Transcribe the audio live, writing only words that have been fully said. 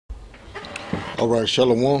Alright,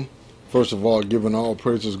 Shalom. First of all, giving all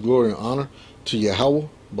praises, glory, and honor to YAHAWAH,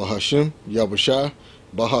 Bahashim, YAHAWASHI,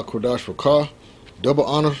 Baha Kodash Rakah. Double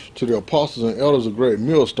honor to the apostles and elders of Great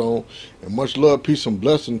Millstone, and much love, peace, and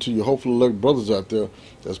blessing to your hopeful elect brothers out there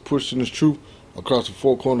that's pushing this truth across the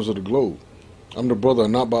four corners of the globe. I'm the brother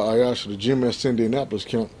Anaba Ayash of the GMS Indianapolis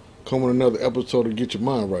camp, coming with another episode to get your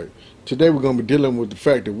mind right. Today we're going to be dealing with the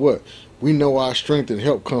fact that what? We know our strength and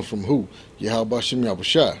help comes from who? YAHAWASHI,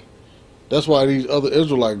 YAHAWASHI. That's why these other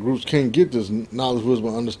Israelite groups can't get this knowledge, wisdom,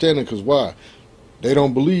 and understanding. Because why? They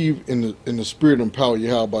don't believe in the spirit and power of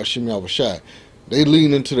YAHAWASHI, YAHAWASHI. They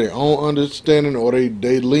lean into their own understanding, or they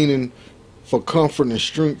leaning for comfort and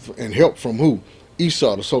strength and help from who?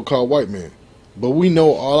 Esau, the so-called white man. But we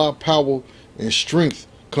know all our power and strength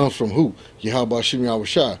comes from who? YAHAWASHI,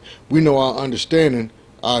 YAHAWASHI. We know our understanding,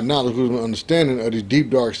 our knowledge, wisdom, and understanding of the deep,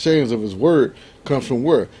 dark sayings of his word comes from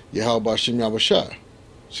where? YAHAWASHI, YAHAWASHI.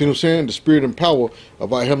 See what I'm saying? The spirit and power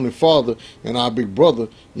of our Heavenly Father and our big brother,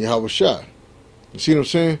 YAHAWASHI. You see what I'm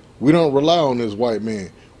saying? We don't rely on this white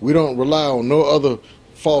man. We don't rely on no other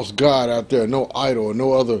false god out there, no idol, or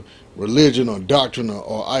no other religion or doctrine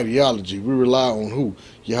or ideology. We rely on who?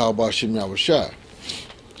 YAHAWASHI, YAHAWASHI.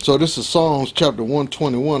 So this is Psalms chapter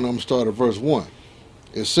 121. I'm going to start at verse 1.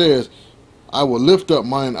 It says, I will lift up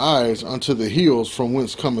mine eyes unto the hills from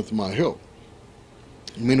whence cometh my help.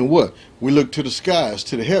 Meaning what? We look to the skies,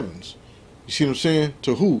 to the heavens. You see what I'm saying?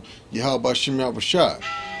 To who? YAHAWASHI, YAHAWASHI.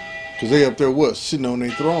 Because they up there what? Sitting on their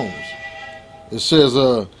thrones. It says,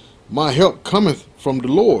 my help cometh from the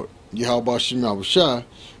Lord, YAHAWASHI, YAHAWASHI,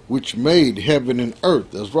 which made heaven and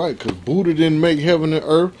earth. That's right, because Buddha didn't make heaven and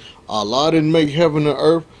earth. Allah didn't make heaven and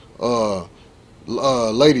earth.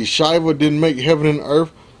 Lady Shiva didn't make heaven and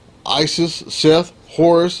earth. Isis, Seth,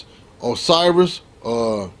 Horus, Osiris,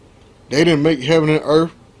 they didn't make heaven and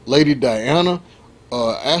earth. Lady Diana,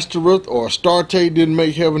 Astaroth or Astarte didn't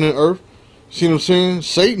make heaven and earth. See what I'm saying?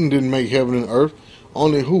 Satan didn't make heaven and earth.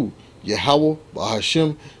 Only who? YAHAWAH,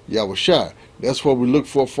 Bahashim, YAHAWASHI. That's what we look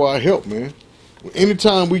for our help, man.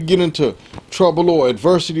 Anytime we get into trouble or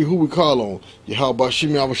adversity, who we call on? YAHAWASHI,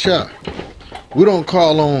 YAHAWASHI. We don't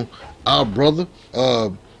call on our brother,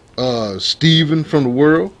 Stephen from the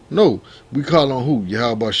world. No, we call on who?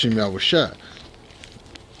 YAHAWASHI, YAHAWASHI.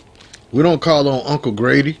 We don't call on Uncle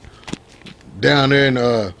Grady down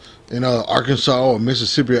there in Arkansas or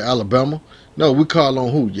Mississippi or Alabama. No, we call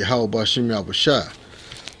on who? YAHAWASHI, YAHAWASHI.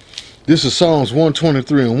 This is Psalms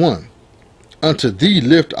 123:1. Unto thee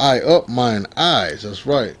lift I up mine eyes. That's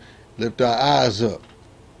right. Lift our eyes up.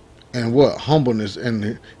 And what? Humbleness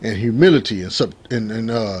and humility and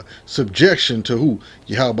subjection to who?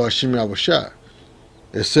 YAHAWASHI, YAHAWASHI.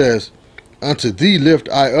 It says, unto thee lift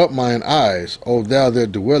I up mine eyes, O thou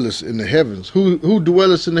that dwellest in the heavens. Who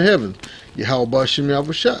dwellest in the heavens? YAHAWASHI,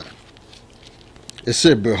 YAHAWASHI. It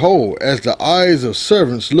said, behold, as the eyes of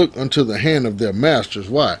servants look unto the hand of their masters.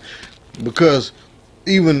 Why? Because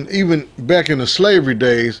even back in the slavery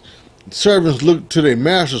days, servants looked to their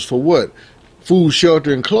masters for what? Food,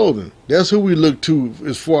 shelter, and clothing. That's who we look to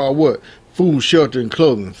as far as what? Food, shelter, and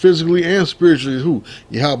clothing. Physically and spiritually, who?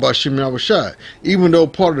 YAHAWASHI, YAHAWASHI. Even though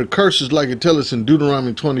part of the curses, like it tells us in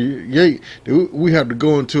Deuteronomy 28, we have to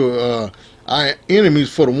go into our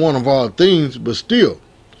enemies for the want of all things, but still,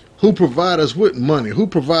 who provide us with money? Who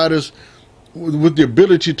provide us with the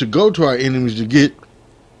ability to go to our enemies to get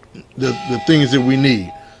the things that we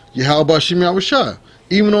need? YAHAWASHI, YAHAWASHI.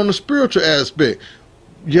 Even on the spiritual aspect,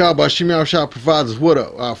 YAHAWASHI, YAHAWASHI provides us what?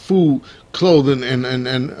 Our food, clothing,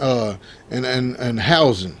 and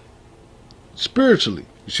housing. Spiritually.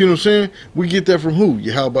 You see what I'm saying? We get that from who?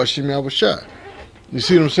 YAHAWASHI, YAHAWASHI. You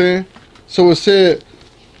see what I'm saying? So it said,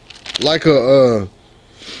 like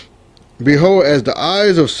behold, as the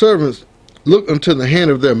eyes of servants look unto the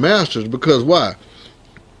hand of their masters. Because why?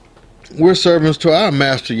 We're servants to our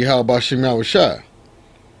master, YAHAWASHI, YAHAWASHI.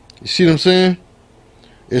 You see what I'm saying?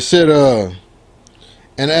 It said,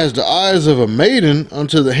 and as the eyes of a maiden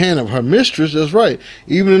unto the hand of her mistress. That's right.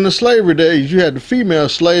 Even in the slavery days, you had the female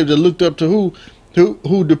slaves that looked up to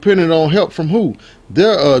who depended on help from who?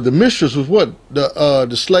 The mistress was what?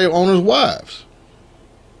 The slave owner's wives.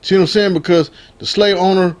 See what I'm saying? Because the slave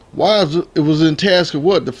owner wives, it was in task of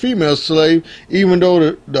what? The female slave, even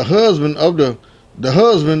though the husband of the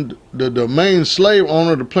main slave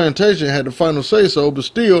owner of the plantation had the final say so, but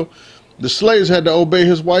still the slaves had to obey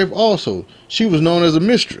his wife also. She was known as a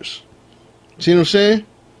mistress. See what I'm saying?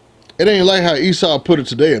 It ain't like how Esau put it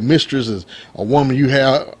today. A mistress is a woman you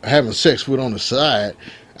having sex with on the side,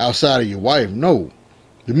 outside of your wife. No.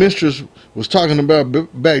 The mistress was talking about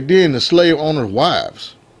back then the slave owner's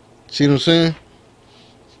wives. See what I'm saying?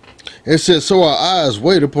 It says, so our eyes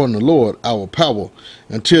wait upon the Lord, our power,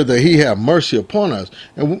 until that he have mercy upon us.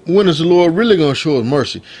 And when is the Lord really going to show us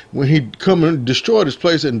mercy? When he come and destroy this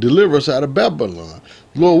place and deliver us out of Babylon.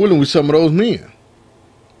 Lord willing, we some of those men.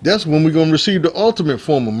 That's when we're going to receive the ultimate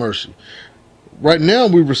form of mercy. Right now,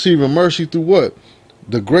 we're receiving mercy through what?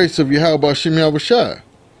 The grace of YAHAWASHI.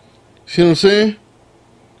 See what I'm saying?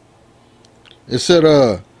 It said,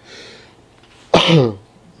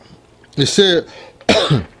 it said,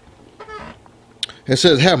 it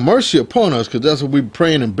says, have mercy upon us, because that's what we're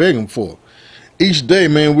praying and begging for. Each day,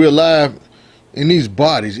 man, we're alive in these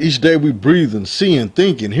bodies. Each day we breathing, seeing,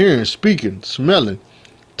 thinking, hearing, speaking, smelling,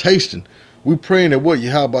 tasting. We're praying that what?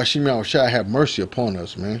 YAHAWASHI have mercy upon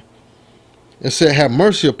us, man. It said, have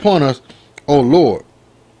mercy upon us, O Lord.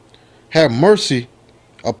 Have mercy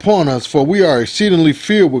upon us, for we are exceedingly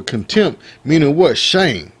filled with contempt, meaning what?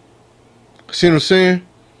 Shame. See what I'm saying?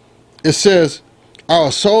 It says,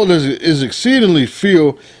 our soul is exceedingly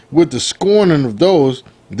filled with the scorning of those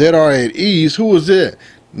that are at ease. Who is that?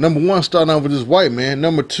 Number one, starting off with this white man.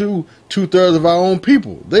 Number two, 2/3 of our own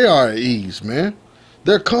people. They are at ease, man.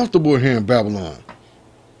 They're comfortable here in Babylon.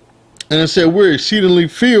 And it said we're exceedingly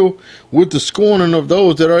filled with the scorning of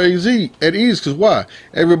those that are at ease. Because why?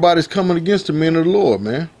 Everybody's coming against the men of the Lord,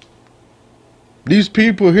 man. These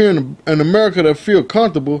people here in America that feel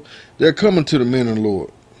comfortable, they're coming to the men of the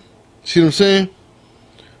Lord. See what I'm saying?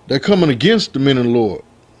 They're coming against the men of the Lord.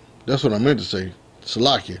 That's what I meant to say.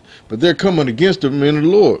 Salakia. But they're coming against the men of the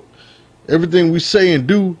Lord. Everything we say and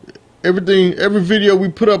do, every video we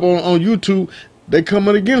put up on YouTube, they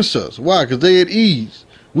coming against us. Why? Because they at ease.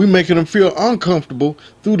 We making them feel uncomfortable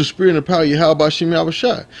through the spirit and power of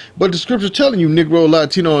YAHAWASHI. But the scripture telling you, Negro,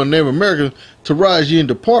 Latino, and Native American, to rise ye and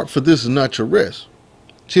depart, for this is not your rest.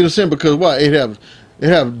 See what I'm saying? Because why? It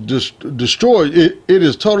have destroyed. It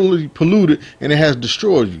is totally polluted, and it has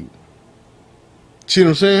destroyed you. See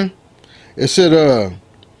what I'm saying? It said,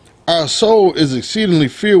 our soul is exceedingly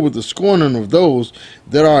filled with the scorning of those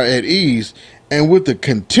that are at ease, and with the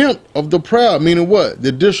contempt of the proud, meaning what?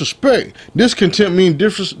 The disrespect. Discontempt means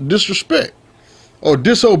disrespect or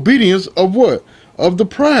disobedience of what? Of the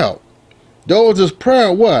proud. Those that's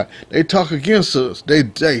proud, what? They talk against us. They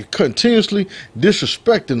continuously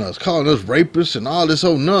disrespecting us, calling us rapists and all this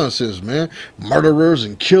old nonsense, man. Murderers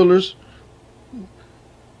and killers.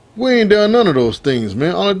 We ain't done none of those things,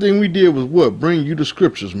 man. Only thing we did was what? Bring you the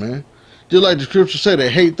scriptures, man. Just like the scriptures say, they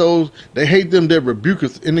hate them that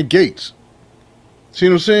rebuketh in the gates. See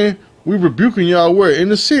what I'm saying? We rebuking y'all where? In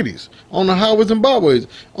the cities, on the highways and byways,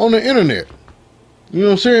 on the internet. You know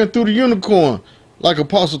what I'm saying? Through the unicorn, like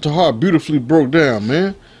Apostle Tahar beautifully broke down,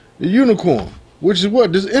 man. The unicorn, which is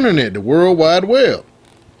what? This internet, the World Wide Web.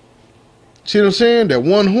 See what I'm saying? That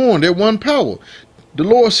one horn, that one power. The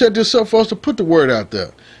Lord set this up for us to put the word out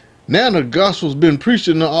there. Now the gospel's been preached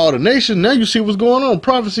in all the nations. Now you see what's going on.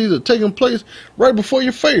 Prophecies are taking place right before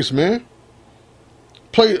your face, man.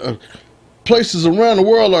 Places around the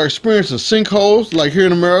world are experiencing sinkholes, like here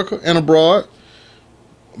in America and abroad.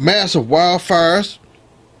 Massive wildfires,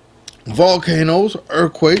 volcanoes,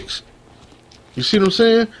 earthquakes. You see what I'm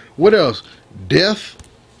saying? What else? Death,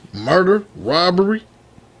 murder, robbery.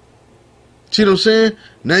 See what I'm saying?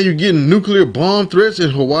 Now you're getting nuclear bomb threats in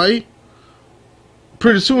Hawaii.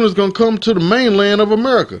 Pretty soon it's going to come to the mainland of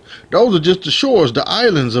America. Those are just the shores, the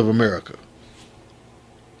islands of America.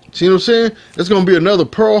 See what I'm saying? It's going to be another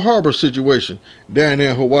Pearl Harbor situation down there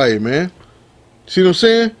in Hawaii, man. See what I'm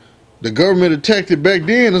saying? The government attacked it back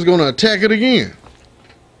then. It's going to attack it again.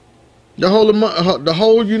 The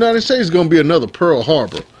whole United States is going to be another Pearl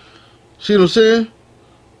Harbor. See what I'm saying?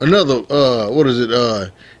 Another, what is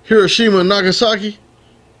it? Hiroshima and Nagasaki.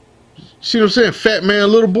 See what I'm saying? Fat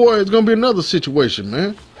man, little boy. It's going to be another situation,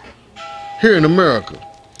 man. Here in America.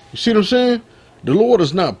 You see what I'm saying? The Lord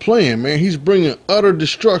is not playing, man. He's bringing utter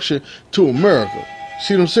destruction to America.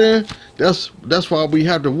 See what I'm saying? That's why we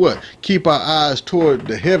have to what? Keep our eyes toward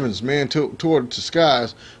the heavens, man. Toward the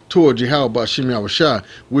skies. Toward YAHAWASHI,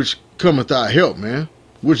 which cometh our help, man.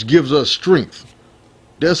 Which gives us strength.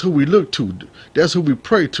 That's who we look to. That's who we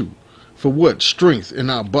pray to. For what? Strength in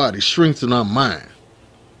our body. Strength in our mind.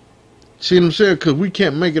 See what I'm saying? Because we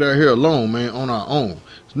can't make it out here alone, man, on our own.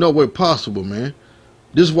 There's no way possible, man.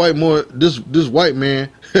 This white man,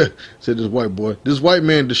 said this white boy, this white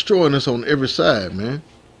man destroying us on every side, man.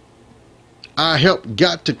 Our help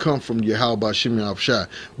got to come from YAHAWASHI.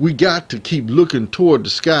 We got to keep looking toward the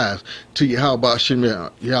skies to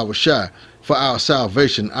YAHAWASHI for our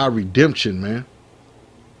salvation, our redemption, man.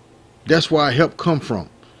 That's where our help come from,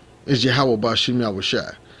 is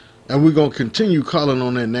YAHAWASHI. And we're going to continue calling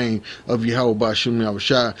on that name of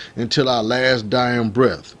YAHAWASHI until our last dying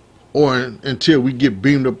breath. or until we get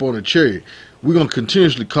beamed up on a chariot. We're going to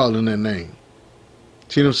continuously call in that name.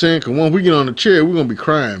 See what I'm saying? Because once we get on the chariot, we're going to be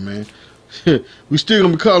crying, man. We still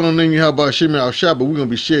going to be calling on the name Yahawashim Yahawashi, but we're going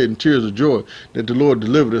to be shedding tears of joy that the Lord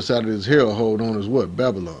delivered us out of this hellhole known as what?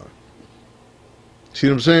 Babylon. See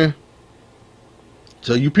what I'm saying?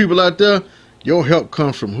 So you people out there, your help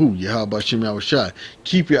comes from who? Yahawashim Yahawashi.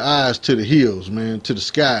 Keep your eyes to the hills, man, to the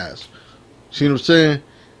skies. See what I'm saying?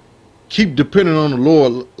 Keep depending on the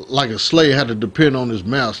Lord like a slave had to depend on his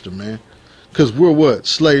master, man. Because we're what?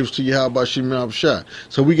 Slaves to Yahawashim Yahawashi.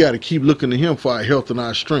 So we got to keep looking to him for our health and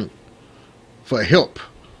our strength. For help.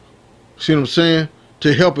 See what I'm saying?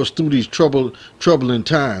 To help us through these troubling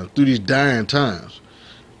times, through these dying times.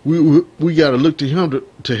 We got to look to him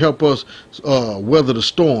to help us weather the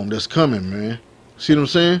storm that's coming, man. See what I'm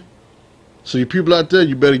saying? So you people out there,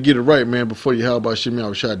 you better get it right, man, before Yahawashim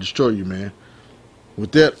Yahawashi destroy you, man.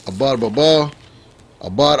 With that, Abad Baba,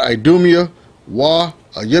 Abad Idumia, Wa,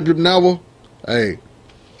 Ayeb Nawa, hey,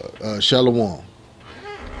 Shalom.